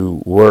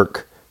to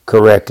work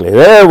correctly.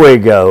 There we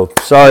go.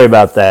 Sorry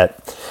about that.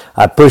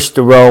 I pushed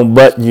the wrong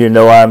button. You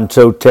know, I'm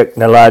so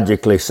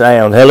technologically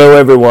sound. Hello,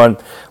 everyone.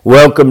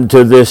 Welcome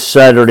to this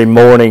Saturday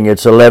morning.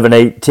 It's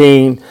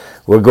 11:18.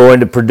 We're going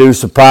to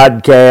produce a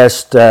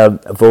podcast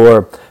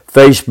for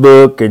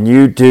Facebook and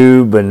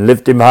YouTube and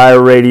Lift Him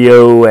Higher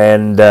Radio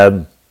and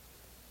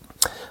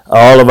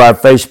all of our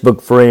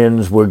Facebook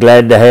friends. We're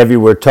glad to have you.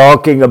 We're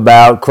talking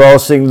about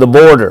crossing the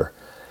border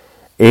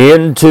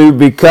into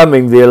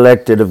becoming the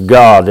elected of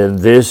God, and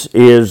this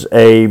is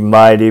a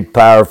mighty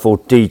powerful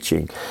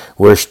teaching.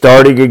 We're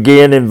starting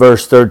again in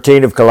verse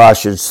 13 of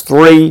Colossians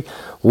 3,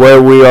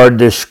 where we are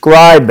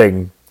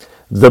describing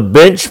the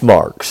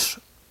benchmarks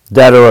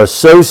that are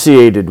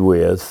associated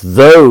with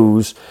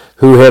those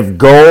who have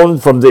gone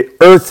from the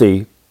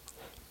earthy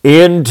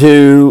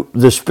into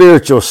the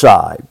spiritual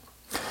side.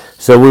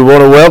 So we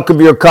want to welcome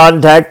your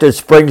contact at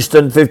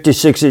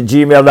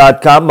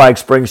springston56@gmail.com,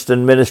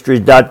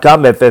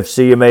 MikeSpringstonMinistries.com,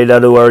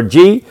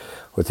 ffcma.org,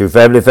 or through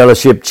Family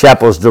Fellowship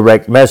Chapel's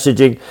direct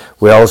messaging.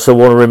 We also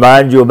want to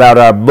remind you about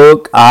our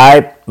book.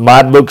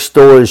 My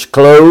bookstore is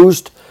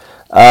closed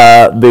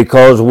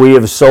because we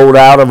have sold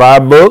out of our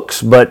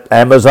books, but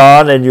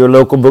Amazon and your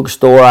local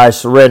bookstore, I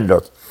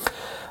surrender.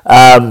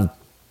 I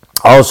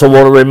also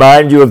want to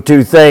remind you of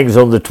two things.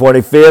 On the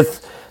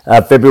 25th,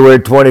 February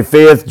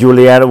 25th,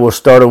 Juliana will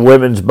start a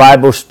women's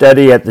Bible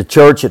study at the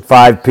church at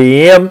 5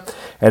 p.m.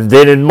 And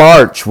then in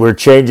March, we're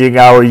changing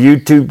our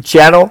YouTube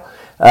channel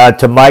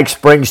to Mike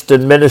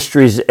Springston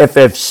Ministries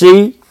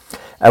FFC.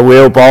 And we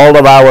hope all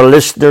of our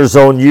listeners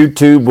on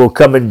YouTube will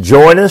come and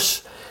join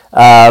us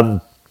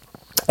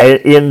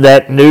in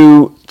that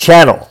new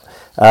channel.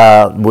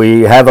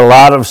 We have a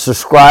lot of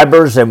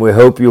subscribers, and we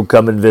hope you'll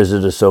come and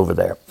visit us over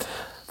there.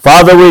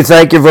 Father, we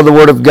thank you for the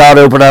Word of God.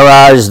 Open our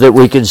eyes that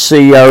we can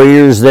see, our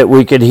ears that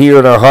we can hear,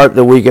 and our heart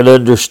that we can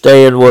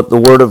understand what the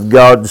Word of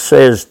God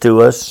says to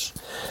us.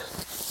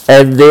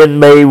 And then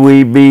may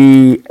we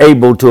be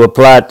able to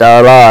apply it to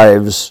our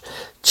lives.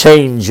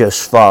 Change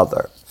us,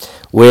 Father.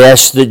 We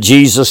ask that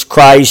Jesus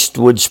Christ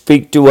would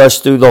speak to us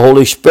through the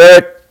Holy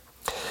Spirit,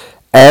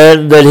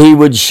 and that He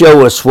would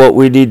show us what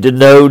we need to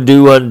know,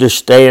 do,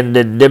 understand,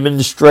 and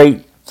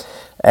demonstrate.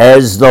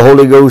 As the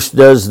Holy Ghost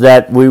does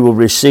that, we will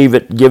receive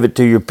it, give it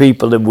to your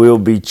people, and we'll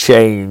be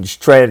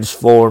changed,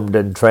 transformed,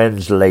 and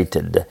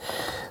translated.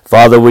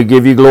 Father, we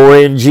give you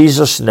glory in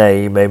Jesus'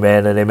 name.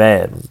 Amen and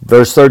amen.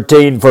 Verse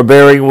 13,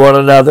 forbearing one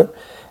another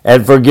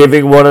and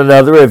forgiving one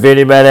another, if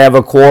any man have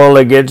a quarrel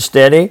against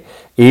any,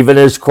 even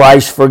as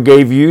Christ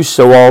forgave you,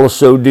 so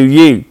also do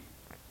ye.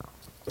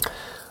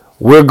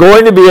 We're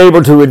going to be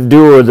able to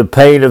endure the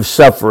pain of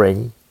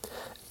suffering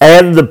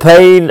and the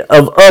pain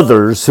of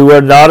others who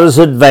are not as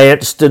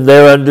advanced in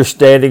their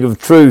understanding of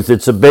truth.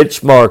 It's a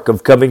benchmark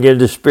of coming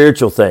into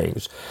spiritual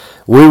things.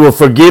 We will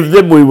forgive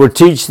them. We will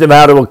teach them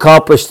how to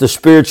accomplish the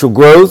spiritual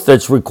growth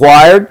that's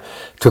required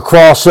to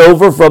cross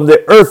over from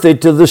the earthly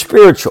to the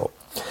spiritual.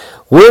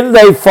 When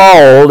they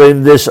fall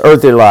in this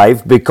earthly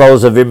life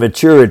because of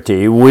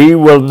immaturity, we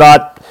will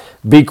not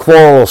be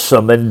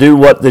quarrelsome and do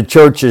what the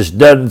church has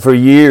done for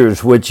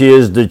years, which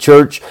is the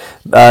church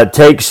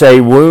takes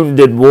a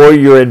wounded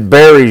warrior and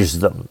buries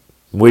them.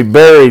 We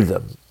bury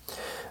them.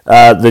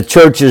 The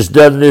church has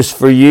done this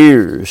for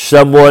years.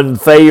 Someone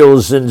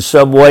fails in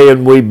some way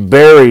and we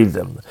bury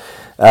them.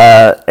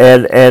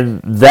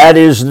 And that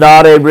is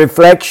not a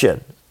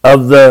reflection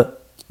of the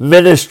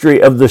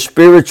ministry of the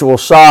spiritual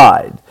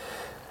side.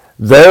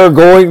 There are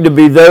going to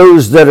be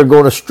those that are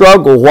going to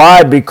struggle.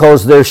 Why?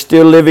 Because they're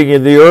still living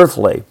in the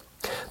earthly.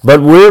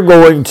 But we're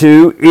going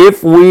to,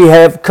 if we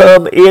have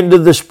come into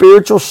the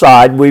spiritual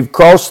side, we've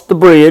crossed the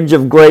bridge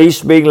of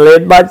grace, being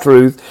led by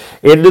truth,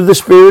 into the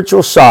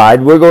spiritual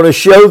side, we're going to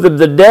show them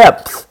the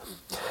depth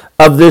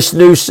of this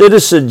new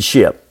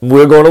citizenship.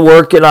 We're going to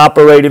work and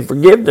operate in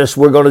forgiveness.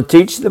 We're going to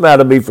teach them how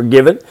to be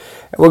forgiven,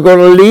 and we're going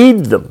to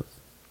lead them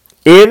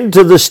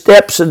into the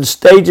steps and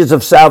stages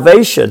of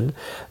salvation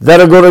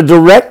that are going to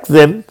direct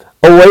them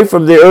away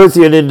from the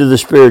earthly and into the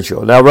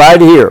spiritual. Now,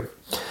 right here,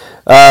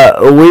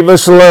 we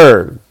must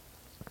learn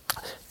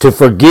to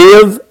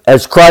forgive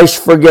as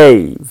Christ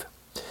forgave.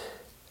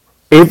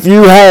 If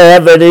you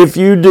have, and if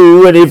you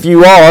do, and if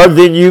you are,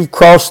 then you've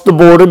crossed the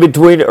border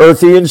between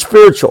earthly and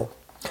spiritual.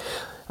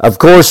 Of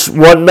course,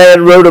 one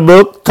man wrote a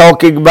book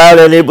talking about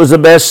it, and it was a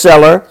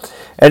bestseller,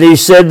 and he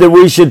said that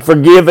we should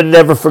forgive and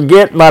never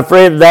forget. My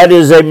friend, that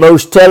is a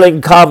most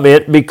telling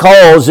comment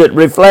because it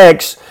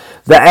reflects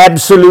the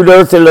absolute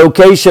earthly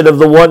location of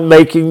the one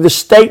making the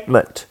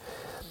statement.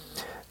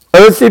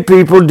 Earthly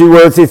people do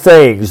earthly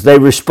things. They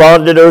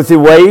respond in earthly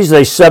ways.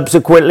 They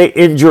subsequently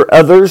injure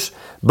others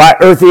by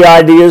earthly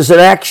ideas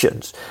and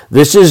actions.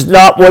 This is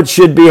not what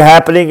should be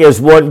happening as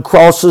one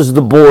crosses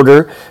the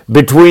border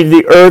between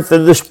the earth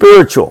and the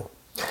spiritual.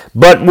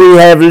 But we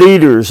have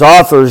leaders,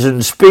 authors,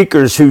 and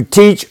speakers who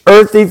teach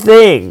earthly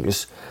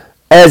things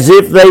as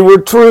if they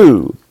were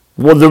true.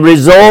 Well, the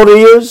result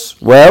is,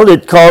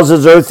 it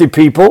causes earthly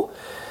people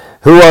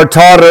who are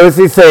taught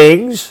earthly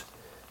things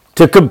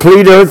to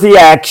complete earthly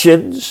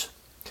actions.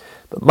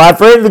 But my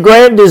friend, the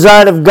grand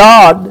design of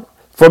God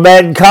for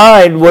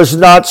mankind was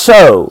not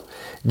so.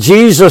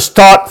 Jesus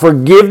taught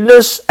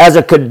forgiveness as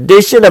a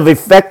condition of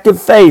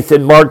effective faith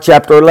in Mark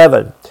chapter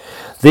 11.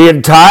 The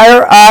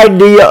entire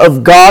idea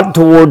of God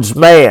towards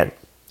man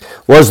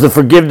was the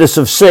forgiveness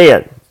of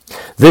sin.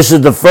 This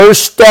is the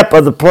first step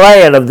of the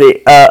plan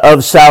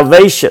of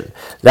salvation.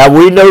 Now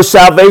we know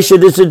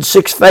salvation is in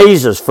 6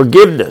 phases.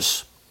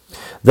 Forgiveness,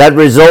 that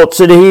results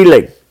in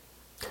healing.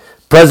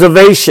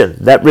 Preservation,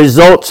 that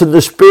results in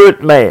the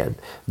spirit man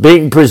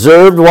being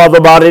preserved while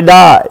the body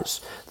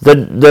dies.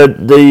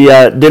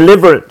 The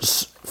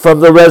deliverance from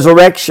the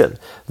resurrection.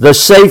 The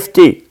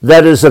safety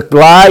that is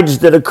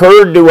obliged and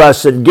occurred to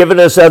us and given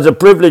us as a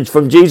privilege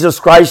from Jesus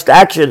Christ's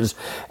actions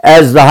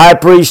as the high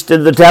priest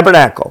in the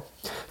tabernacle.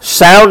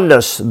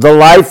 Soundness, the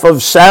life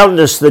of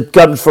soundness that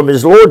comes from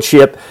his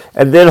lordship,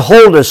 and then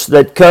wholeness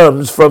that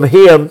comes from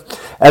him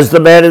as the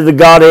man in the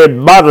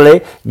Godhead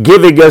bodily,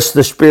 giving us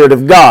the Spirit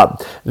of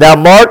God. Now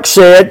Mark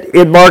said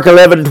in Mark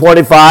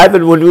 11:25,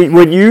 and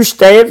when you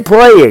stand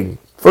praying,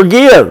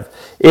 forgive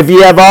if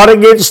ye have aught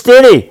against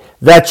any,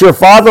 that your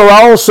Father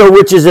also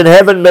which is in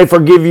heaven may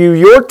forgive you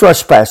your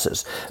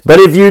trespasses. But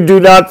if you do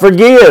not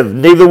forgive,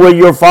 neither will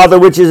your Father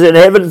which is in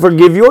heaven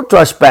forgive your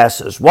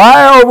trespasses.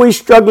 Why are we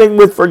struggling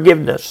with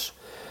forgiveness?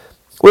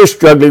 We're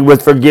struggling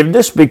with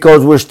forgiveness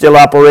because we're still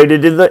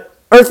operated in the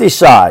earthly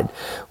side.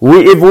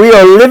 If we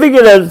are living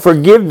in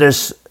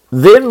unforgiveness,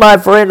 then, my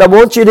friend, I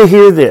want you to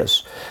hear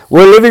this.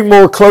 We're living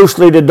more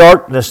closely to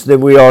darkness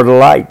than we are to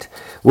light.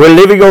 We're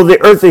living on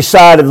the earthly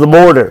side of the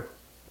border.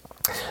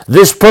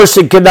 This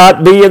person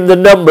cannot be in the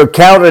number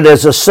counted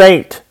as a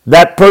saint.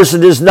 That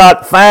person is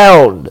not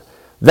found.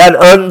 That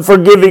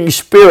unforgiving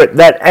spirit,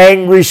 that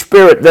angry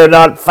spirit, they're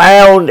not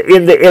found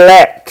in the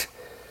elect.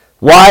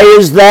 Why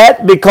is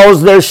that?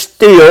 Because they're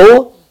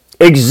still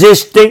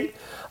existing,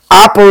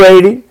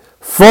 operating,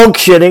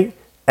 functioning,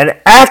 and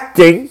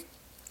acting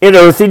in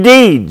earthly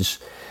deeds.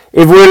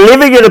 If we're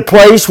living in a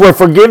place where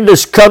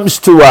forgiveness comes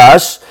to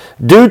us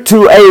due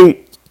to a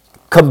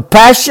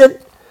compassion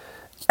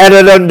and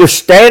an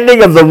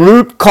understanding of the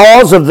root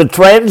cause of the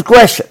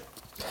transgression,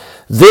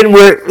 then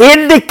we're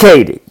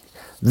indicating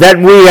that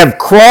we have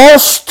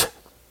crossed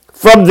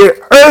from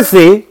the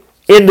earthy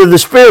into the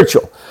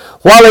spiritual,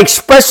 while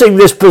expressing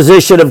this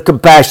position of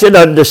compassion,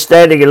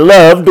 understanding, and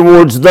love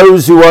towards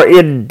those who are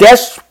in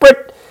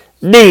desperate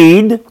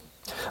need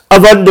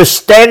of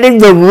understanding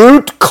the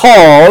root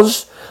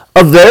cause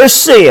of their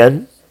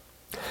sin,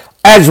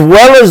 as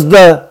well as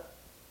the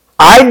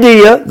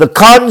idea, the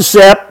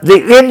concept,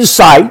 the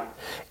insight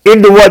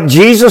into what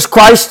Jesus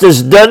Christ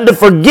has done to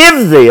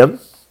forgive them.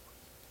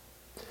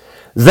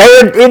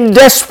 They're in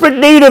desperate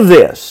need of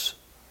this.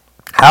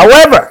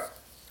 However,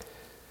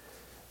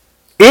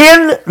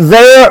 in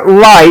their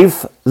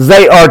life,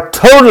 they are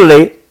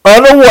totally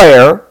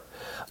unaware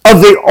of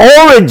the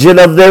origin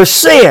of their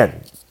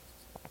sin,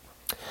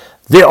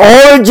 the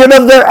origin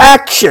of their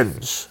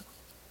actions.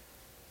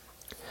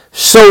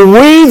 So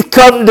we've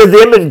come to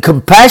them in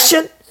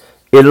compassion,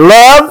 in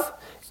love,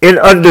 in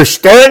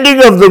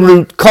understanding of the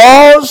root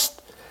cause,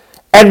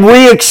 and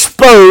we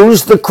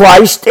expose the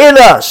Christ in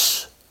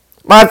us.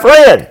 My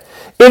friend,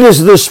 it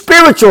is the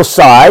spiritual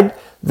side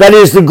that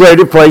is the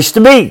greater place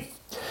to be.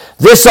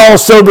 This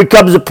also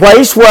becomes a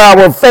place where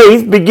our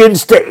faith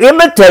begins to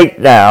imitate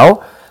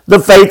now the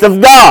faith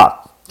of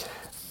God.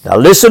 Now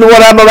listen to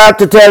what I'm about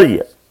to tell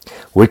you.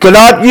 We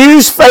cannot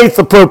use faith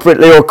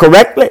appropriately or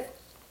correctly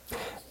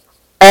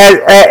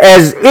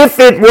as if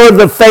it were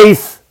the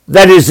faith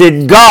that is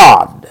in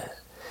God.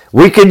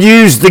 We can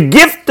use the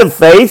gift of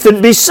faith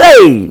and be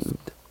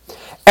saved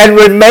and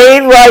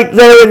remain right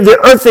there in the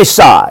earthly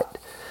side.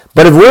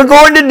 But if we're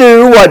going to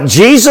do what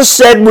Jesus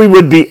said we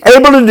would be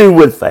able to do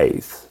with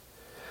faith,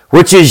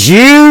 which is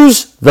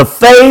use the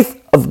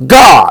faith of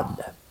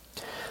God,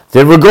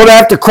 then we're going to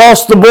have to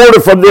cross the border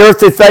from the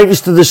earthly things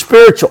to the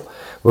spiritual.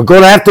 We're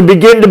going to have to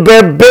begin to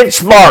bear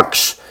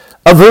benchmarks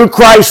of who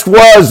Christ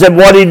was and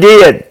what he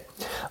did,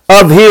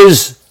 of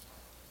his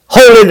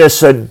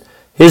holiness and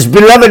his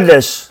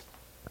belovedness,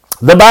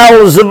 the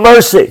bowels of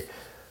mercy,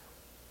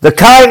 the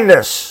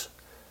kindness,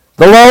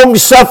 the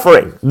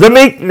long-suffering, the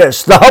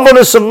meekness, the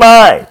humbleness of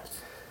mind.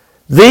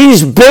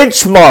 These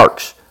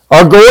benchmarks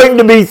are going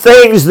to be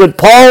things that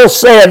Paul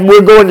said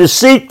we're going to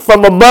seek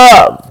from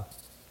above.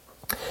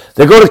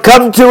 They're going to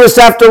come to us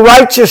after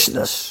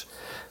righteousness.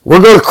 We're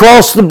going to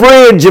cross the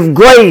bridge of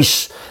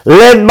grace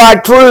led by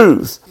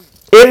truth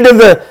into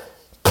the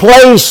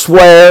place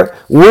where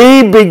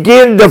we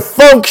begin to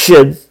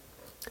function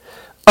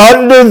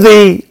under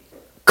the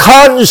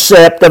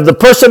concept of the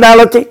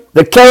personality,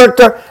 the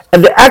character,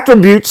 and the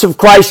attributes of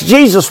Christ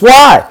Jesus.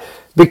 Why?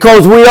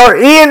 Because we are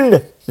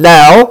in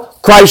now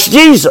Christ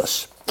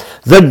Jesus.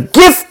 The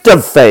gift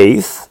of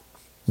faith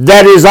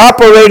that is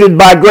operated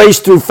by grace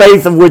through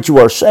faith of which you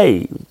are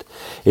saved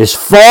is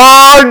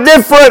far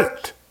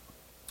different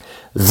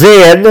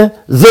than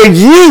the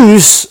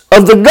use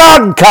of the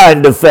God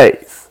kind of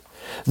faith.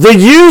 The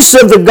use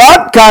of the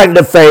God kind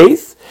of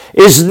faith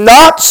is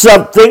not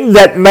something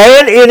that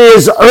man in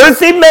his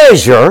earthly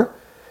measure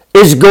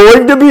is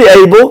going to be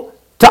able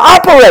to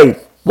operate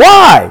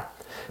Why?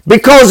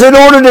 Because in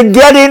order to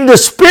get into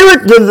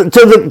spirit, to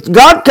the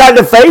God kind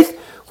of faith,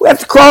 we have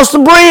to cross the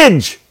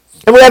bridge.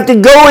 And we have to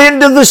go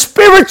into the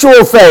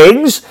spiritual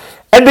things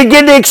and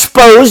begin to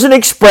expose and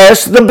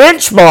express the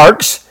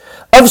benchmarks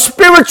of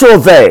spiritual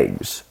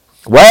things.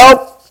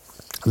 Well,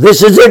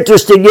 this is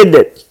interesting, isn't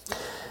it?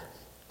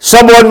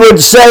 Someone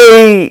would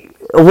say,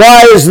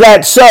 why is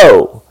that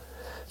so?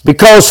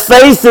 Because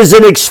faith is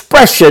an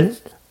expression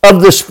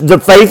of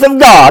the faith of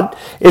God,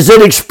 is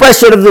an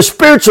expression of the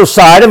spiritual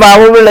side of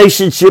our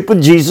relationship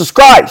with Jesus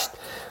Christ,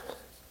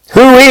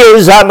 who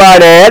is, I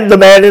might add, the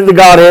man in the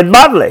Godhead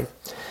bodily.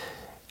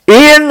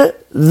 In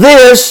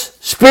this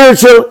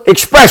spiritual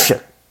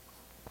expression,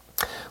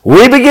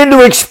 we begin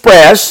to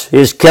express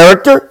his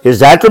character,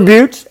 his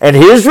attributes, and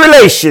his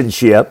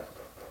relationship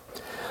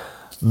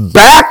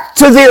back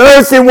to the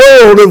earthly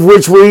world of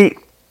which we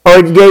are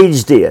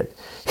engaged in.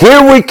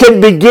 Here we can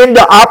begin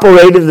to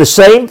operate in the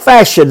same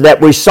fashion that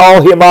we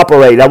saw him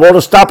operate. I want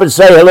to stop and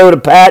say hello to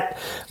Pat,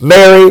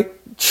 Mary,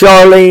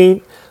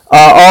 Charlene,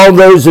 all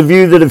those of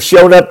you that have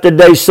shown up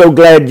today. So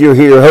glad you're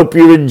here. Hope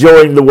you're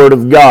enjoying the Word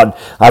of God.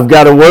 I've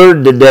got a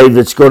word today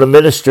that's going to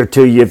minister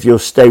to you if you'll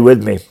stay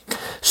with me.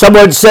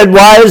 Someone said,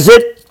 why is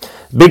it?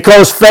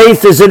 Because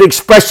faith is an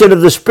expression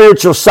of the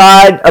spiritual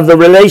side of the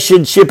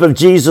relationship of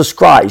Jesus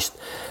Christ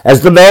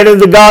as the man in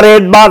the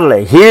Godhead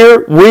bodily.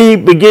 Here we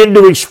begin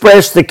to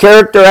express the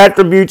character,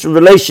 attributes, and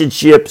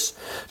relationships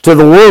to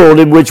the world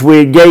in which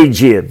we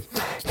engage in.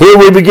 Here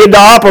we begin to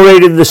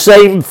operate in the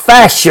same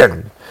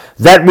fashion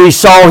that we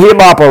saw him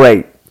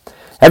operate.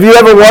 Have you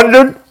ever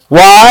wondered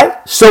why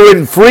so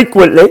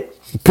infrequently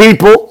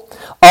people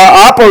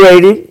are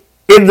operating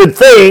in the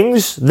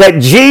things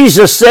that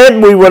Jesus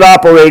said we would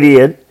operate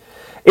in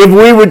if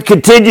we would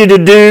continue to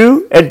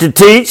do and to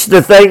teach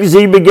the things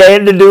he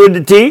began to do and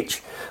to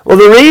teach? Well,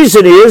 the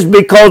reason is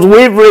because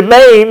we've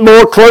remained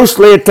more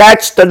closely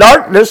attached to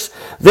darkness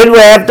than we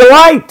have to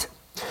light.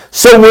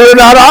 So we're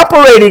not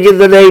operating in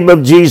the name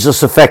of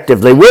Jesus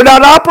effectively. We're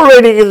not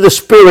operating in the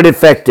Spirit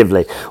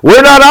effectively.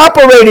 We're not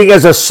operating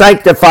as a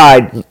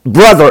sanctified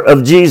brother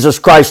of Jesus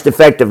Christ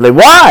effectively.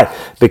 Why?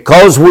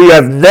 Because we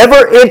have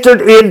never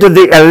entered into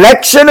the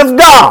election of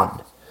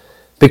God.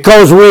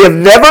 Because we have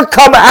never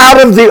come out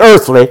of the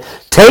earthly,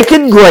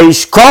 taken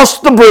grace,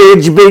 crossed the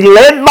bridge, being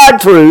led by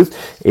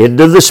truth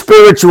into the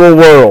spiritual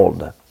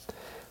world.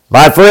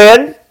 My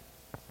friend,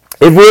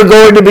 if we're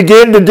going to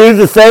begin to do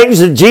the things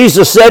that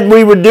Jesus said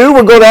we would do,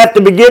 we're going to have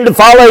to begin to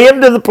follow him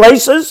to the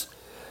places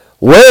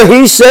where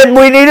he said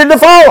we needed to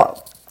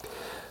follow.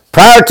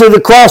 Prior to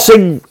the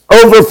crossing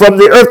over from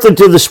the earthly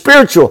to the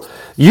spiritual,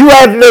 you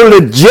have no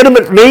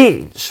legitimate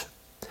means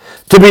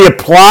to be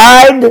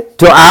applied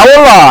to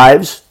our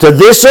lives, to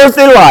this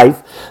earthly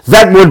life,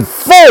 that would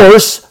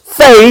force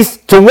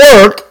faith to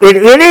work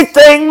in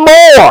anything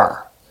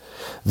more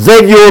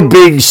than you're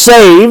being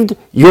saved,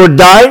 you're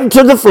dying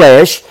to the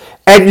flesh,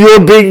 and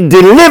you're being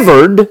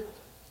delivered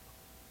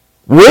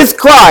with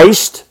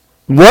Christ.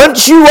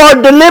 Once you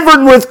are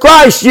delivered with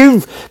Christ,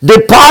 you've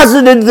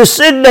deposited the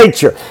sin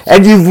nature,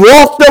 and you've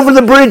walked over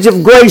the bridge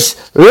of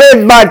grace,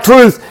 led by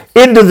truth,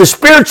 into the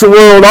spiritual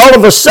world. All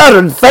of a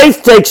sudden,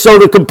 faith takes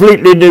on a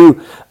completely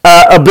new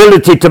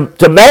ability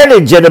to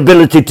manage and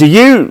ability to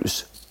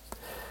use.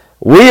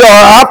 We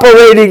are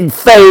operating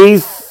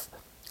faith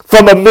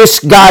from a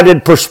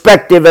misguided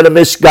perspective in a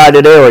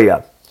misguided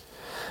area.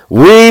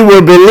 We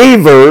were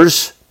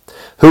believers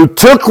who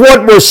took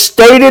what was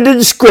stated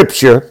in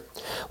Scripture,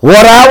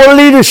 what our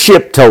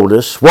leadership told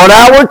us, what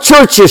our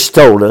churches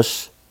told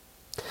us,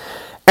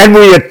 and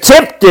we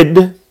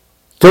attempted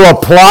to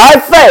apply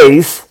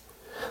faith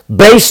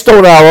based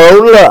on our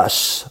own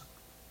lusts.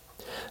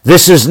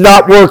 This has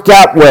not worked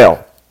out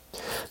well.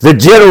 The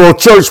general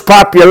church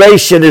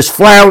population is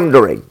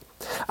floundering.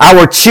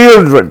 Our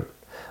children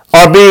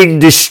are being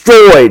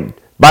destroyed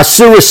by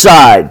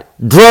suicide,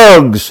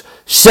 drugs,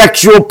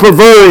 sexual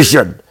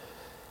perversion.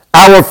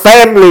 Our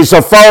families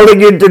are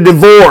falling into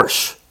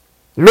divorce.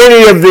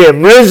 Many of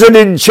them risen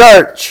in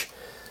church,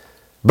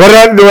 but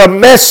under a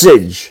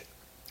message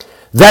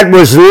that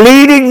was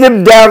leading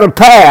them down a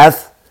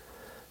path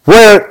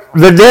where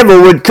the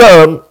devil would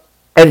come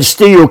and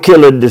steal,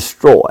 kill, and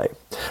destroy.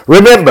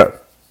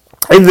 Remember,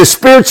 in the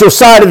spiritual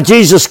side of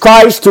Jesus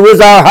Christ, who is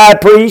our high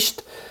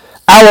priest,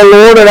 our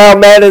Lord and our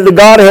man in the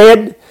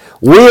Godhead,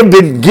 we have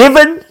been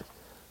given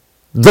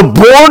the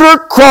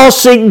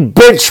border-crossing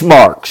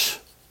benchmarks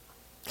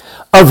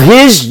of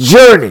his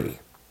journey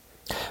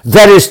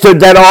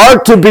that are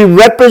to be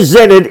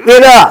represented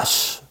in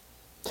us,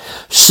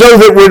 so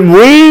that when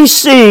we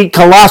see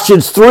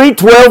Colossians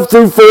 3:12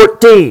 through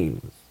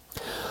 14,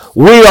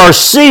 we are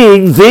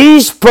seeing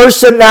these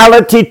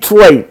personality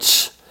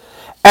traits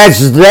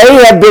as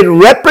they have been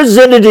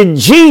represented in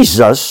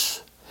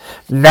Jesus,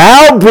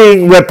 now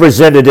being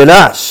represented in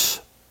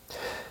us.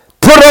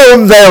 Put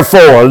on,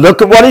 therefore,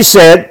 look at what he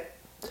said,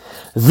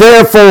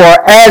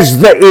 therefore, as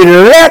the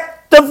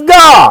elect of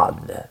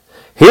God.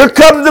 Here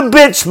come the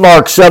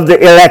benchmarks of the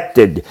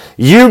elected.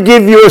 You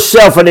give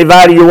yourself an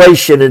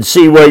evaluation and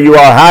see where you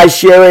are. Hi,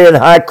 Sherry, and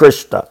hi,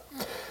 Krista.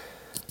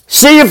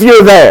 See if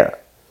you're there.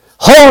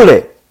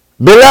 Holy,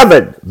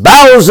 beloved,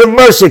 bowels of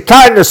mercy,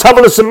 kindness,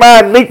 humbleness of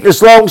mind,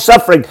 meekness,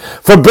 long-suffering,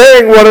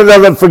 forbearing one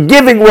another,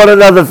 forgiving one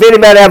another. If any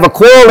man have a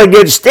quarrel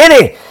against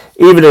any,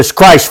 even as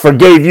Christ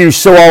forgave you,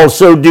 so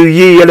also do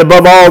ye. And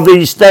above all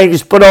these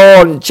things put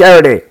on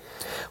charity,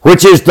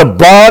 which is the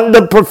bond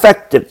of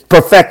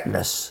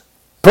perfectness.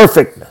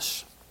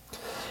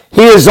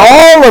 He is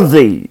all of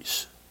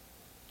these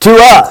to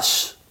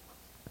us,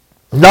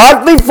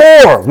 not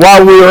before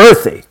while we are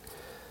earthy,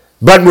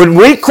 but when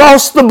we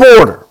cross the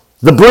border,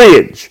 the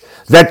bridge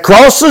that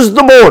crosses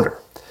the border,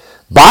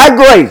 by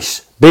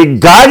grace, being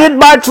guided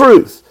by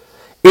truth,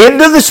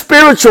 into the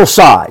spiritual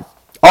side,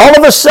 all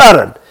of a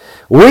sudden,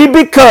 we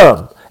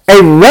become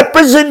a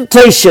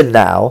representation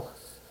now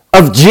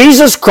of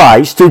Jesus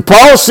Christ, who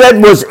Paul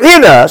said was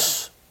in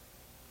us,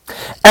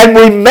 and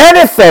we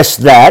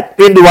manifest that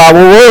into our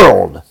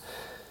world.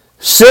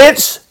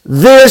 Since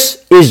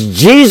this is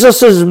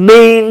Jesus'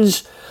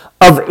 means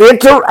of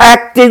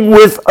interacting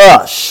with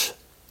us,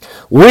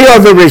 we are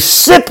the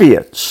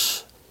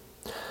recipients,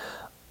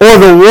 or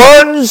the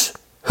ones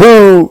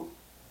who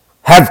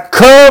have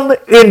come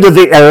into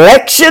the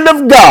election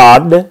of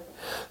God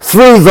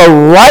through the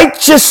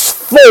righteous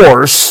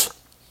force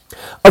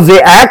of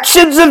the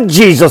actions of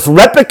Jesus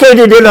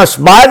replicated in us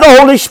by the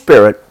Holy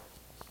Spirit,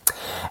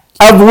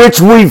 of which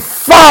we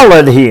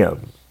followed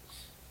him.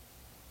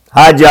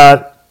 Hi,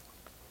 John.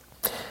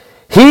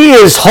 He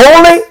is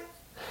holy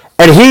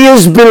and he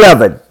is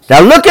beloved.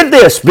 Now look at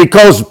this,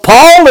 because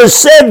Paul has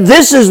said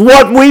this is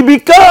what we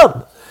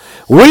become.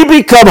 We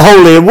become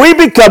holy and we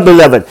become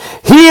beloved.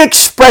 He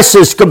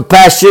expresses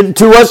compassion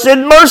to us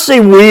in mercy.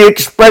 We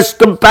express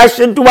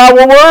compassion to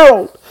our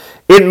world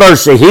in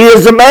mercy. He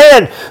is a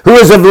man who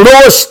is of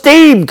low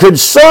esteem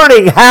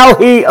concerning how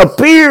he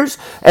appears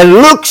and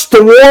looks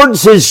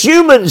towards his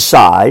human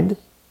side.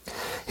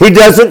 He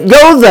doesn't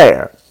go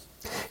there.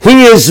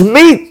 He is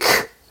meek.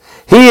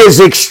 He is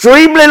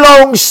extremely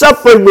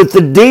long-suffering with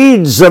the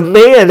deeds of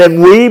men,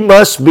 and we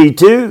must be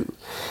too.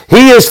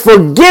 He is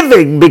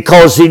forgiving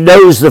because he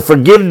knows the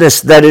forgiveness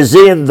that is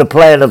in the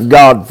plan of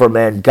God for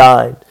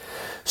mankind.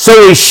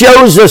 So he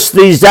shows us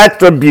these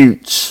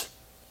attributes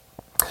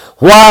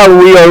while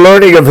we are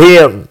learning of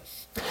him.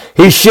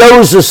 He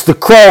shows us the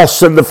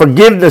cross and the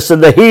forgiveness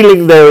and the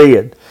healing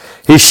therein.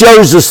 He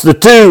shows us the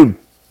tomb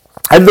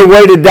and the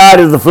way to die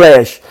to the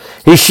flesh.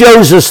 He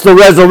shows us the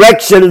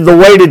resurrection and the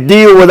way to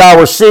deal with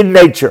our sin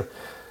nature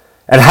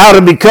and how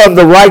to become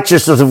the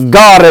righteousness of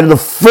God and the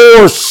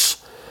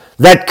force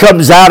that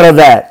comes out of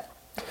that.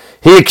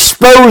 He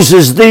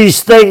exposes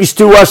these things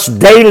to us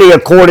daily,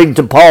 according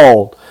to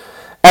Paul,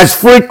 as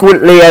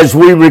frequently as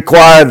we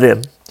require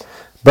them.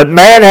 But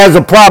man has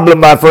a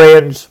problem, my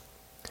friends,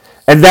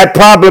 and that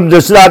problem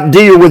does not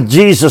deal with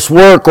Jesus'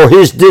 work or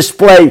his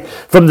display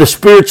from the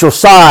spiritual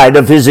side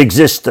of his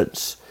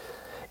existence.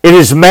 It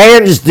is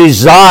man's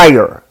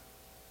desire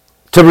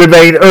to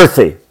remain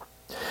earthy.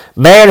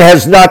 Man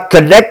has not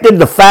connected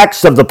the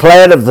facts of the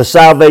plan of the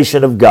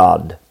salvation of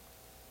God.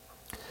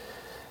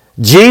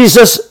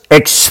 Jesus'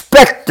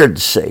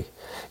 expectancy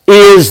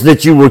is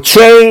that you will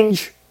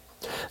change,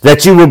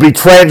 that you will be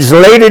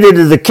translated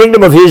into the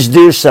kingdom of his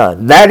dear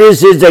Son. That is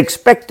his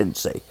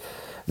expectancy,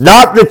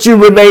 not that you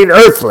remain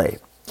earthly.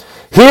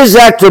 His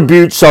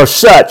attributes are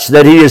such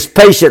that he is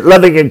patient,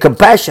 loving, and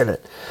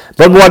compassionate.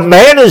 But what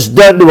man has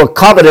done to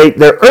accommodate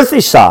their earthly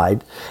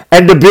side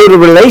and to build a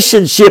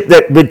relationship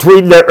that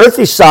between their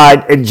earthly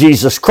side and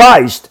Jesus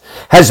Christ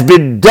has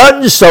been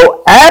done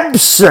so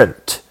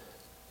absent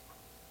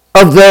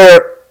of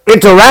their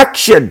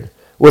interaction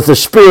with the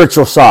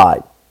spiritual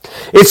side.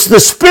 It's the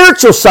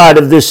spiritual side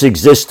of this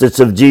existence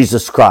of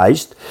Jesus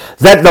Christ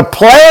that the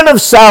plan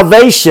of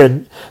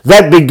salvation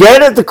that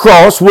began at the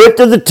cross, went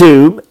to the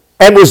tomb,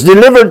 and was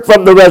delivered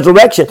from the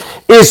resurrection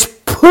is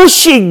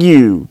pushing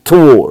you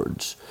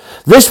towards.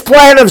 This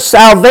plan of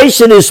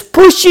salvation is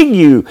pushing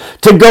you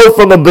to go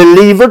from a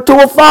believer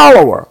to a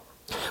follower.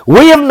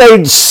 We have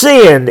made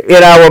sin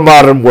in our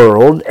modern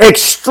world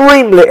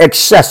extremely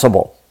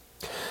accessible.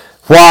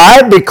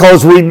 Why?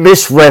 Because we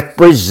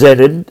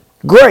misrepresented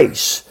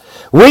grace.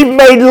 We've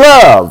made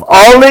love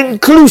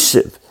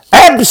all-inclusive,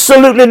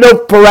 absolutely no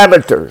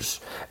parameters,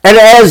 and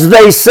as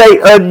they say,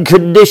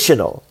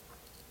 unconditional.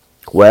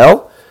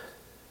 Well,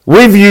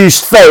 we've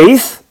used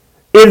faith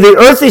in the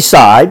earthly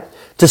side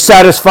to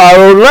satisfy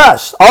our own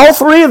lust. All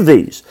three of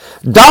these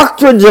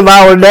doctrines of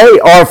our day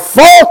are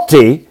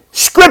faulty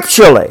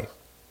scripturally.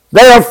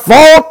 They are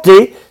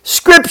faulty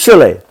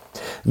scripturally.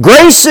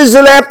 Grace is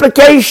an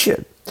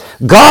application.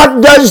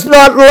 God does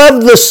not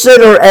love the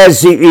sinner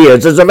as he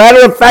is. As a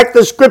matter of fact,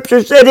 the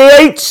scripture said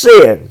he hates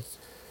sin.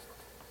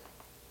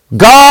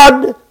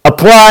 God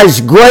applies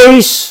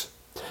grace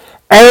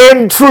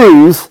and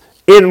truth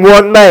in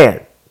one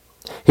man.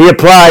 He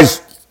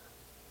applies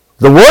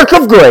the work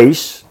of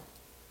grace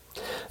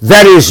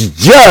that is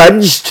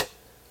judged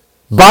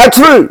by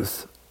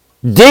truth.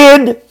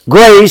 Did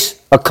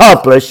grace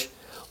accomplish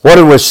what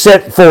it was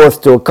sent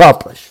forth to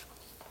accomplish?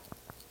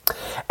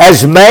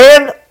 As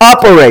man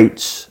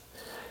operates,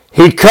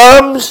 he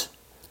comes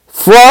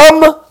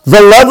from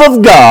the love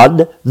of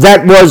God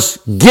that was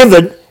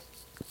given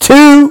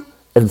to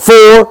and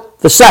for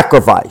the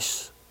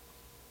sacrifice.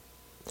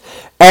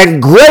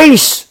 And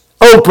grace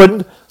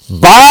opened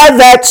by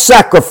that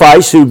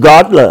sacrifice who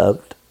God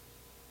loved,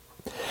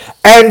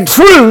 and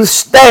truth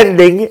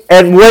standing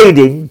and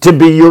waiting to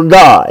be your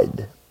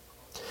guide.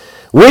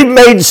 We've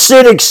made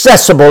sin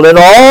accessible in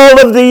all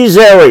of these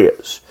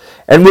areas,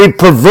 and we've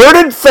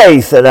perverted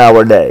faith in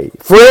our day.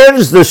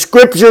 Friends, the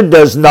Scripture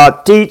does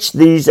not teach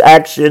these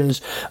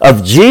actions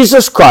of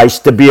Jesus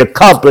Christ to be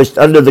accomplished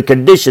under the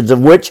conditions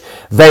of which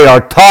they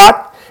are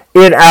taught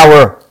in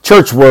our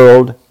church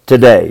world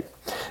today.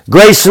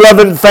 Grace, love,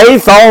 and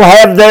faith all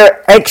have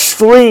their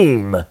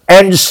extreme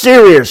and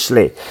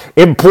seriously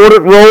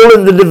important role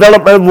in the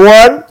development of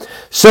one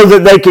so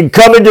that they can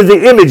come into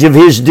the image of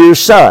His dear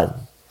Son.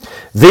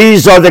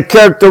 These are the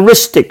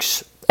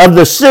characteristics of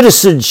the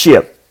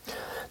citizenship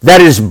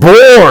that is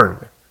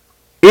born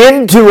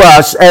into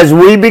us as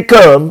we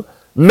become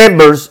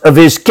members of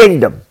His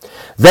kingdom.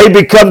 They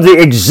become the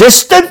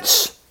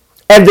existence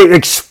and the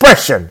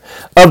expression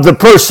of the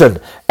person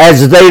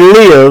as they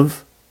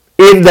live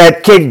in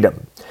that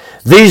kingdom.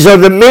 These are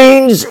the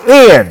means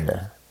in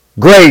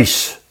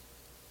grace,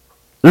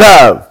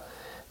 love.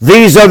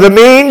 These are the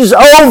means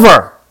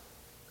over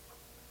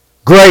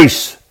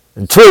grace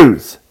and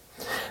truth.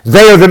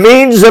 They are the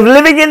means of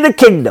living in the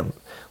kingdom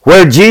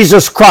where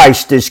Jesus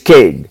Christ is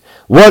King.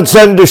 Once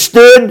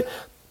understood,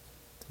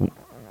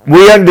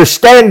 we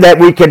understand that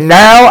we can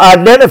now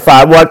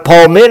identify what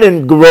Paul meant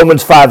in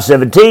Romans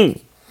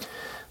 5:17.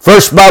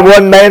 First by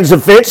one man's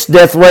offense,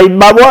 death reigned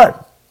by one.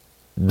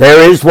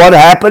 There is what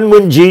happened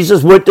when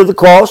Jesus went to the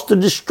cross to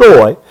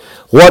destroy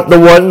what the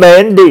one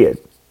man did.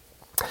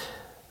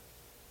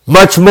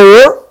 Much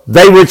more,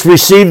 they which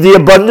receive the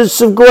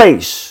abundance of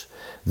grace.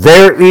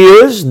 There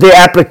is the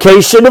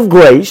application of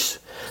grace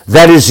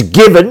that is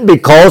given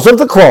because of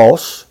the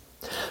cross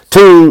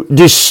to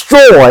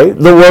destroy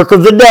the work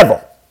of the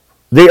devil,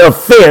 the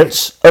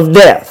offense of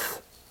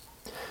death.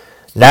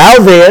 Now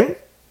then,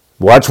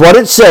 watch what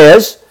it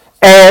says,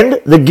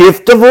 and the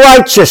gift of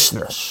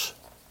righteousness.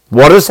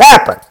 What has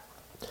happened?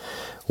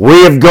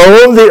 We have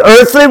gone the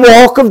earthly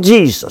walk of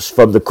Jesus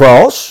from the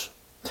cross,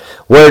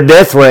 where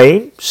death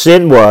reigned,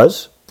 sin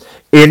was,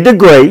 into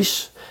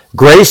grace.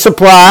 Grace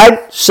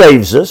applied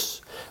saves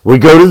us. We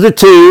go to the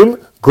tomb.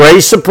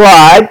 Grace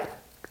applied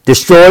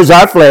destroys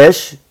our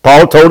flesh.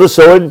 Paul told us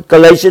so in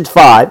Galatians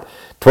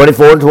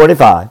 5:24 and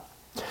 25.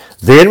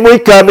 Then we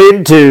come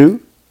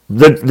into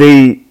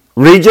the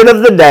region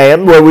of the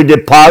damned where we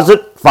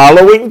deposit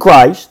following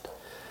Christ.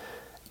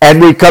 And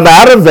we come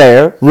out of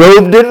there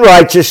robed in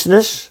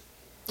righteousness.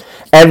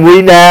 And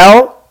we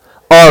now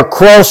are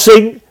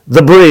crossing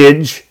the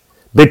bridge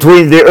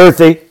between the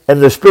earthly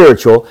and the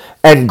spiritual,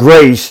 and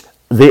grace,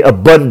 the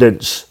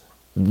abundance,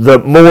 the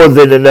more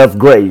than enough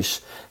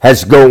grace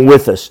has gone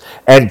with us.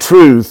 And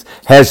truth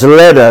has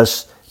led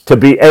us to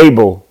be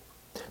able,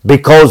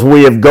 because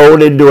we have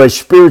gone into a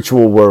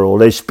spiritual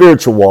world, a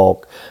spiritual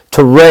walk,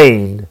 to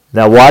reign,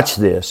 now watch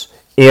this,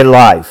 in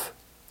life.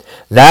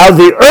 Now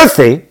the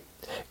earthly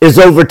is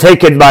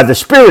overtaken by the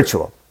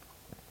spiritual.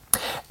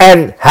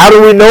 And how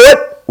do we know it?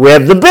 We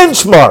have the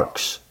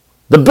benchmarks.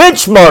 The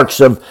benchmarks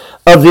of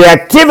the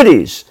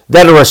activities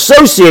that are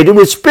associated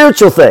with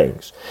spiritual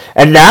things.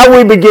 And now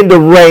we begin to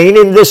reign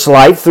in this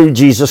life through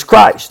Jesus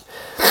Christ.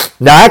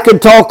 Now I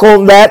could talk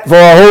on that for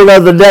a whole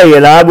other day,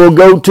 and I will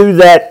go to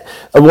that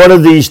one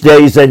of these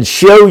days and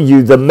show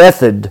you the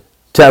method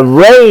to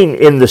reign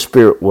in the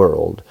spirit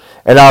world.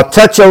 And I'll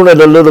touch on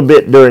it a little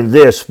bit during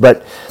this,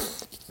 but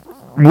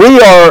we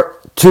are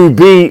to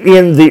be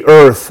in the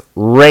earth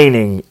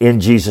reigning in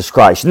Jesus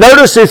Christ.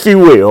 Notice, if you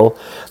will,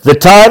 the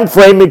time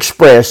frame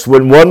expressed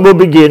when one will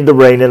begin to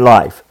reign in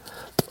life.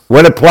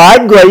 When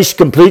applied grace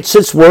completes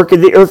its work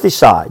in the earthly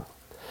side.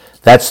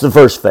 That's the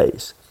first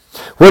phase.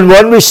 When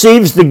one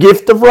receives the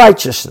gift of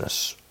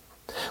righteousness,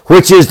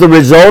 which is the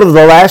result of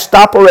the last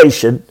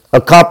operation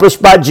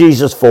accomplished by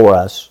Jesus for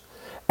us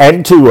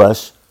and to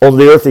us on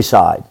the earthly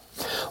side.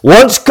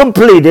 Once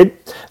completed,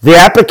 the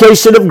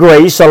application of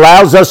grace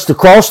allows us to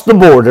cross the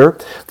border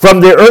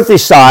from the earthly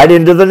side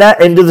into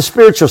the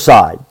spiritual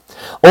side.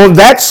 On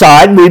that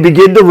side, we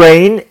begin to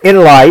reign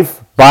in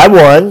life by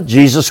one,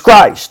 Jesus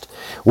Christ.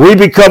 We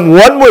become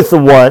one with the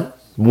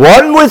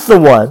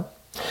one.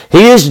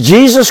 He is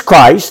Jesus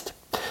Christ,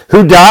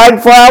 who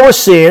died for our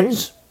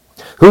sins,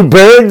 who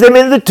buried them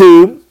in the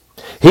tomb.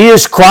 He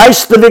is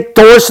Christ, the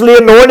victoriously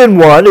anointed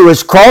one, who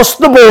has crossed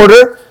the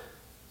border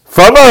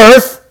from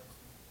earth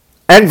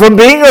and from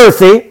being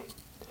earthy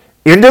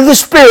into the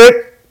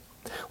spirit,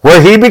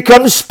 where he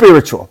becomes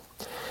spiritual.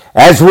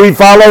 As we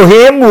follow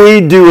him,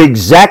 we do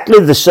exactly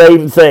the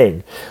same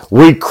thing.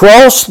 We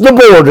cross the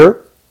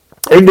border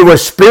into a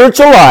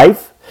spiritual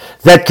life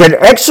that can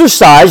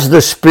exercise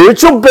the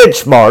spiritual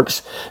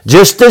benchmarks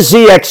just as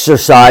he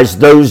exercised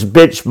those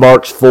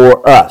benchmarks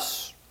for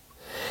us.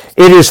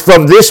 It is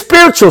from this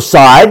spiritual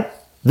side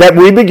that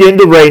we begin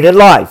to reign in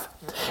life.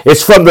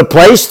 It's from the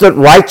place that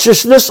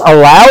righteousness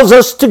allows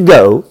us to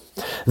go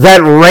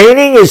that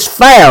reigning is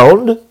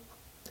found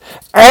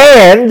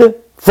and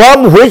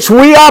from which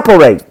we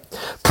operate.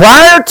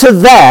 Prior to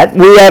that,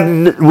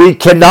 we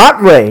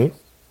cannot reign.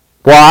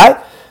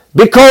 Why?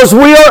 Because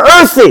we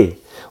are earthy.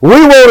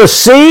 We want to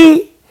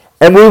see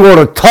and we want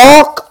to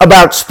talk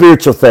about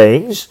spiritual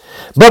things,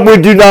 but we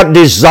do not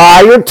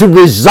desire to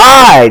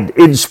reside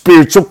in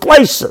spiritual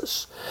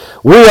places.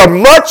 We are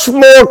much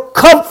more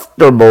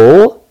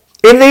comfortable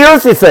in the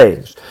earthy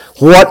things.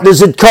 What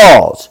does it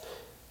cause?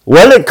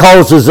 Well, it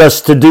causes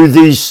us to do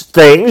these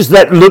things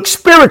that look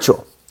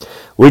spiritual.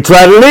 We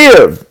try to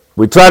live.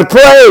 We try to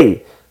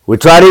pray. We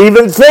try to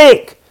even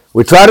think.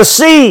 We try to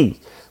see.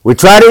 We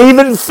try to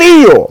even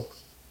feel.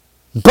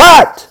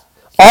 But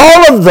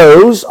all of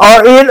those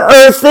are in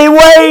earthly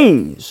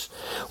ways.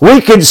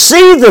 We can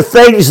see the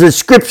things that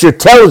Scripture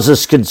tells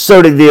us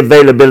concerning the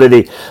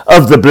availability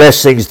of the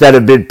blessings that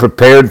have been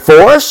prepared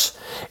for us.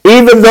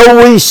 Even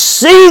though we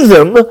see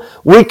them,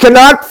 we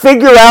cannot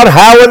figure out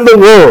how in the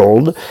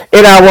world,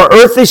 in our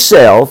earthly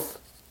self,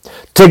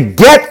 to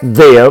get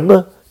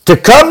them to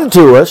come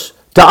to us,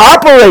 to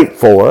operate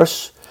for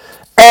us.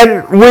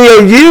 And we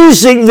are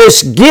using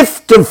this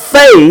gift of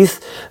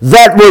faith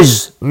that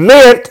was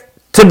meant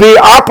to be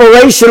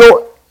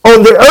operational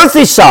on the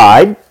earthly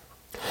side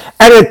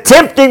and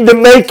attempting to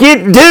make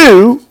it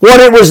do what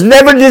it was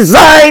never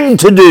designed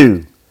to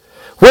do,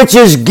 which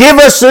is give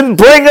us and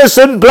bring us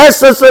and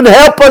bless us and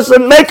help us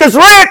and make us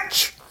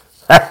rich.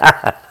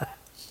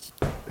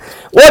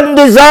 Wasn't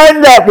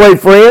designed that way,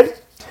 friend.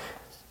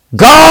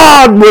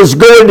 God was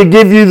going to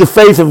give you the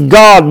faith of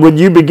God when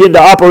you begin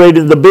to operate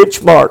in the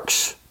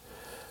benchmarks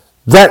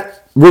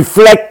that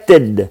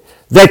reflected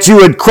that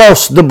you had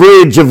crossed the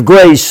bridge of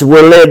grace,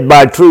 were led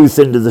by truth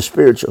into the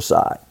spiritual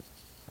side.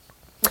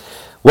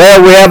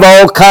 Well, we have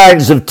all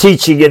kinds of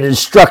teaching and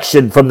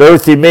instruction from the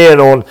earthly men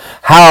on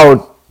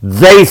how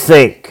they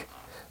think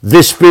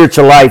this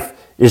spiritual life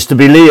is to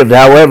be lived.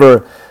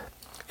 However,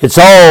 it's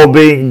all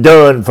being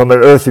done from an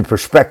earthly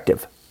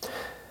perspective.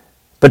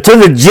 But to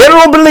the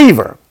general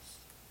believer,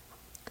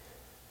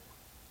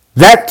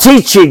 that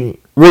teaching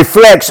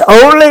reflects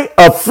only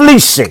a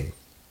fleecing.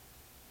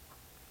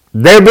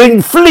 They're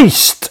being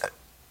fleeced.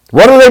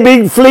 What are they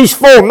being fleeced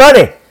for?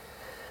 Money.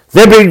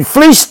 They're being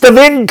fleeced of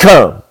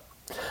income,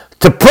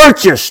 to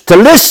purchase, to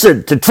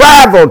listen, to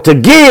travel, to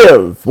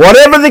give,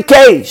 whatever the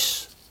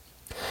case.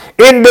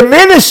 In the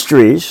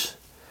ministries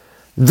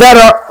that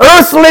are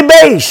earthly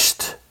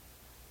based.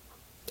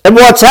 And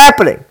what's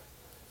happening?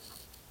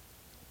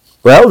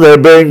 Well, they're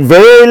bearing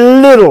very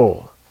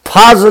little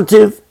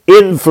positive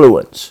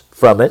influence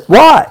from it.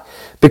 Why?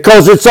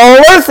 Because it's all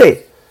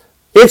earthy.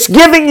 It's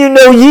giving you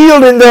no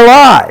yield in their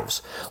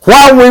lives.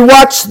 While we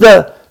watch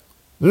the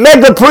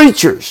mega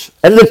preachers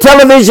and the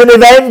television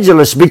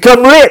evangelists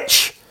become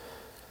rich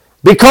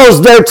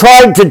because they're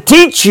trying to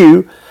teach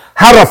you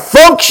how to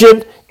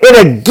function in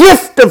a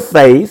gift of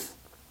faith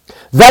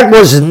that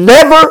was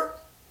never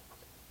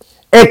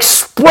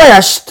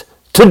expressed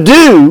to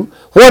do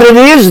what it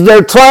is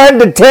they're trying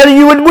to tell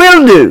you it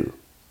will do.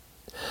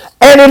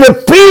 And it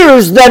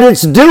appears that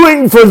it's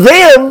doing for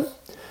them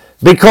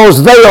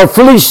because they are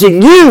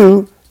fleecing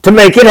you to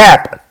make it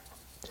happen.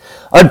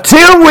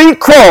 Until we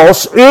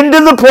cross into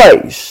the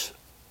place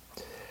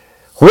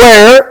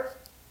where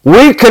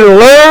we can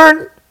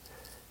learn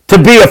to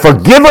be a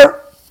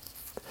forgiver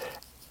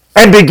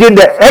and begin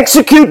to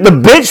execute the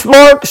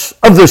benchmarks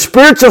of the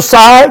spiritual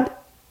side,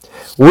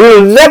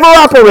 we'll never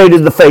operate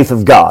in the faith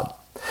of God.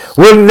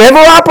 We'll never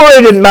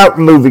operate in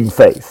mountain-moving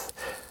faith.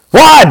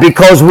 Why?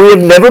 Because we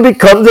have never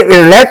become the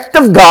elect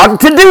of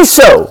God to do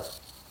so.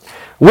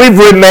 We've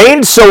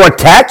remained so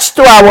attached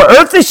to our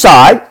earthly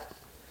side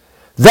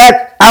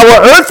that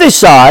our earthly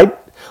side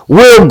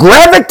will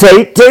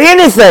gravitate to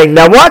anything.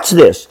 Now watch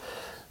this.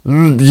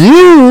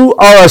 You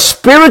are a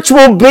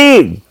spiritual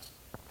being.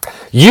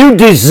 You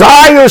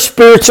desire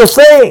spiritual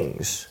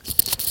things.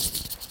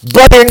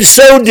 But in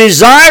so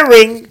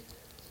desiring,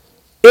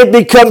 it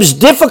becomes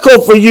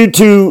difficult for you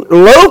to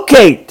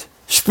locate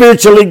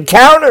spiritual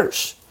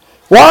encounters.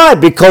 Why?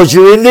 Because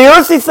you're in the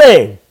earthly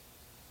thing.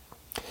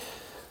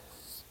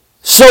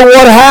 So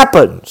what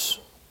happens?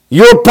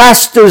 Your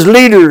pastors,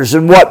 leaders,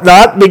 and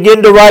whatnot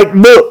begin to write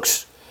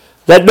books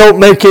that don't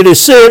make any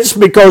sense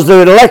because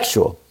they're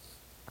intellectual.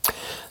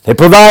 They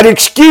provide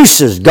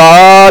excuses.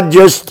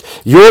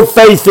 Your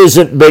faith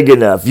isn't big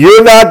enough.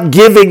 You're not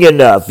giving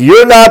enough.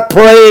 You're not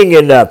praying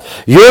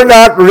enough. You're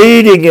not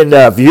reading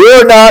enough.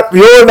 You're not.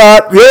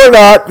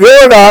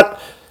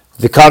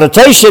 The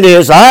connotation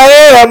is, I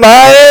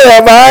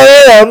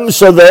am,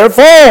 so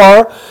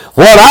therefore,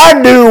 what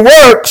I do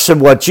works and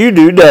what you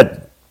do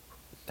doesn't.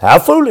 How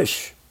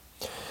foolish.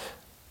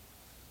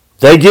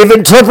 They give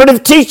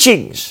interpretive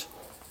teachings.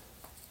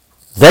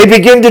 They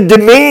begin to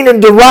demean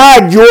and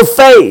deride your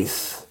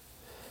faith.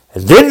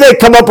 And then they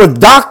come up with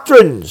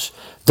doctrines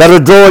that are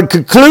drawing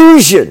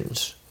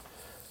conclusions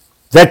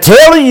that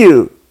tell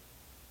you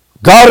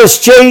God has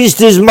changed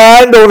his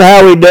mind on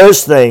how he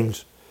does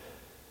things.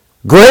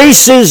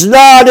 Grace is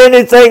not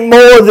anything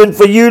more than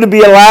for you to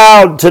be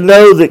allowed to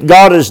know that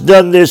God has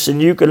done this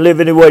and you can live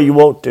any way you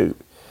want to.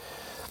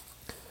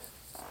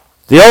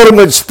 The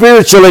ultimate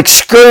spiritual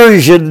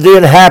excursion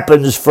then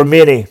happens for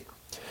many.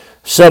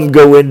 Some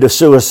go into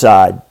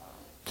suicide.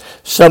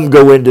 Some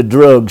go into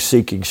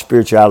drug-seeking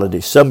spirituality.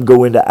 Some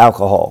go into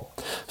alcohol.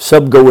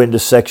 Some go into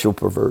sexual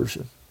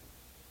perversion.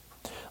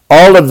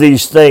 All of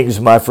these things,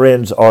 my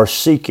friends, are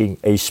seeking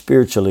a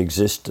spiritual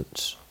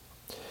existence.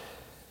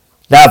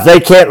 Now, if they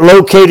can't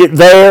locate it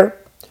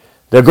there,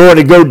 they're going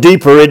to go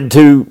deeper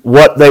into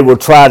what they will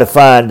try to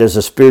find as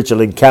a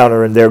spiritual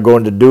encounter, and they're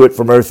going to do it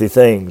from earthly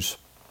things.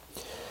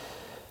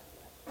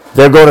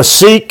 They're going to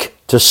seek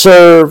to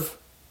serve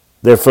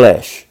their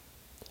flesh.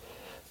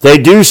 They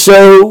do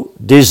so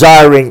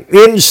desiring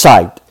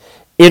insight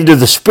into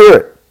the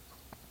Spirit.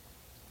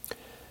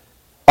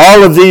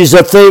 All of these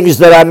are things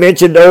that I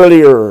mentioned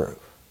earlier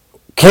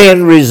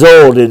can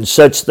result in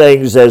such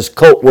things as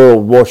cult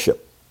world worship.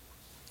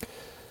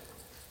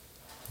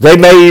 They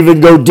may even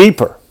go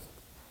deeper,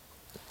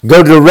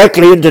 go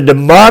directly into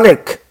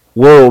demonic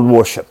world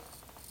worship,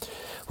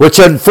 which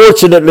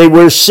unfortunately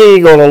we're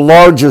seeing on a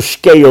larger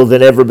scale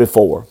than ever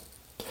before.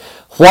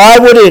 Why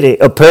would any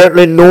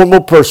apparently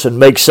normal person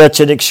make such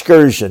an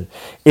excursion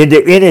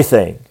into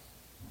anything,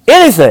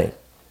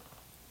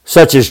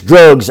 such as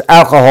drugs,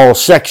 alcohol,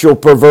 sexual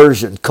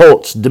perversion,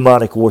 cults,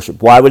 demonic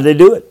worship? Why would they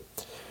do it?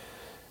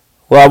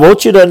 Well, I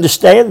want you to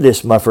understand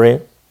this, my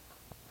friend.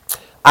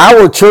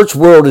 Our church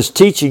world is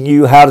teaching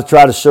you how to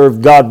try to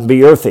serve God and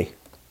be earthy.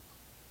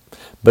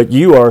 But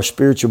you are a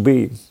spiritual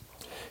being.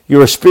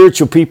 You're a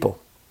spiritual people.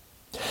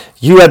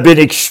 You have been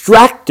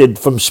extracted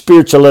from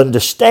spiritual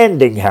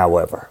understanding,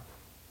 however.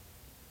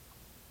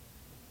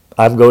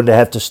 I'm going to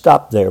have to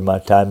stop there. My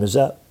time is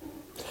up.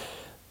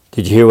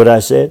 Did you hear what I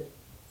said?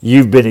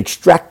 You've been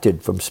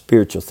extracted from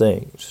spiritual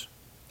things.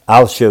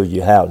 I'll show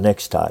you how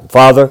next time.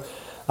 Father,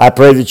 I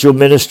pray that you'll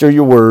minister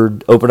your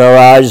word. Open our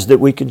eyes that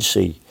we can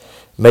see.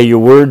 May your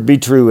word be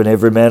true and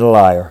every man a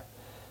liar.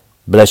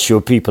 Bless your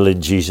people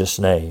in Jesus'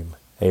 name.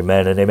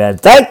 Amen and amen.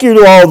 Thank you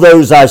to all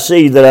those I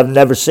see that I've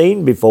never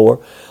seen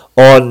before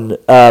on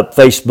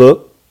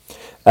Facebook.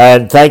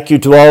 And thank you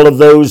to all of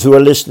those who are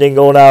listening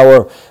on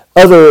our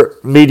other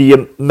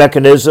media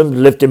mechanisms,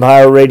 Lift Him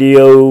Higher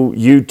Radio,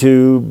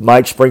 YouTube,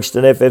 Mike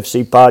Springston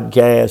FFC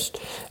Podcast,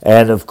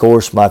 and of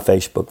course my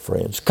Facebook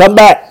friends. Come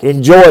back,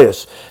 enjoy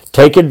us.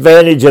 Take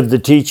advantage of the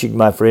teaching,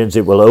 my friends.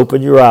 It will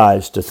open your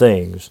eyes to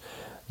things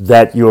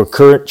that your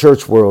current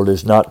church world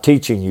is not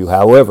teaching you.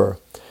 However,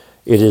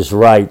 it is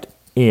right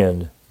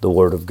in the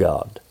Word of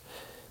God.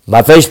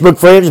 My Facebook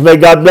friends, may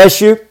God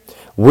bless you.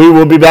 We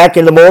will be back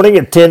in the morning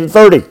at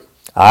 10:30.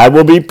 I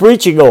will be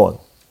preaching on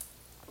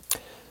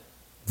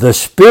the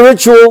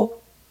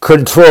spiritual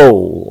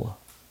control.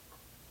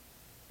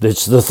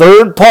 That's the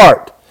third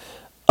part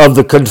of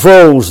the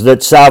controls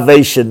that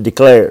salvation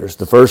declares.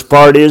 The first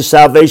part is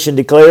salvation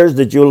declares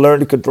that you'll learn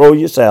to control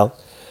yourself.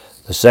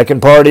 The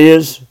second part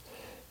is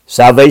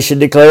salvation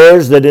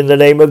declares that in the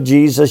name of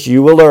Jesus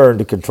you will learn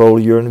to control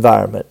your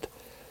environment.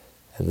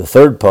 And the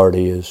third part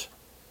is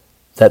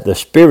that the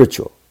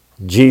spiritual,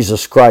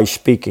 Jesus Christ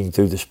speaking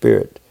through the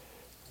Spirit,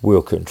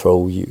 will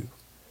control you.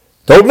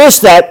 Don't miss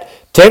that.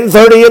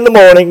 10:30 in the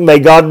morning. May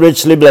God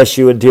richly bless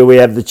you until we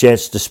have the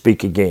chance to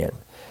speak again.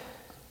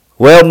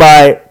 Well,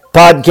 my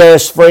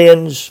podcast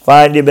friends,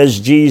 find him as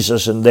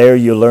Jesus, and there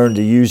you'll learn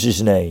to use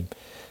his name.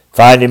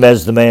 Find him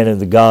as the man in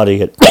the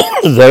Godhead.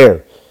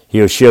 There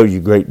he'll show you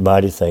great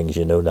mighty things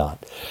you know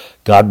not.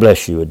 God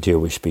bless you until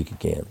we speak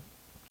again.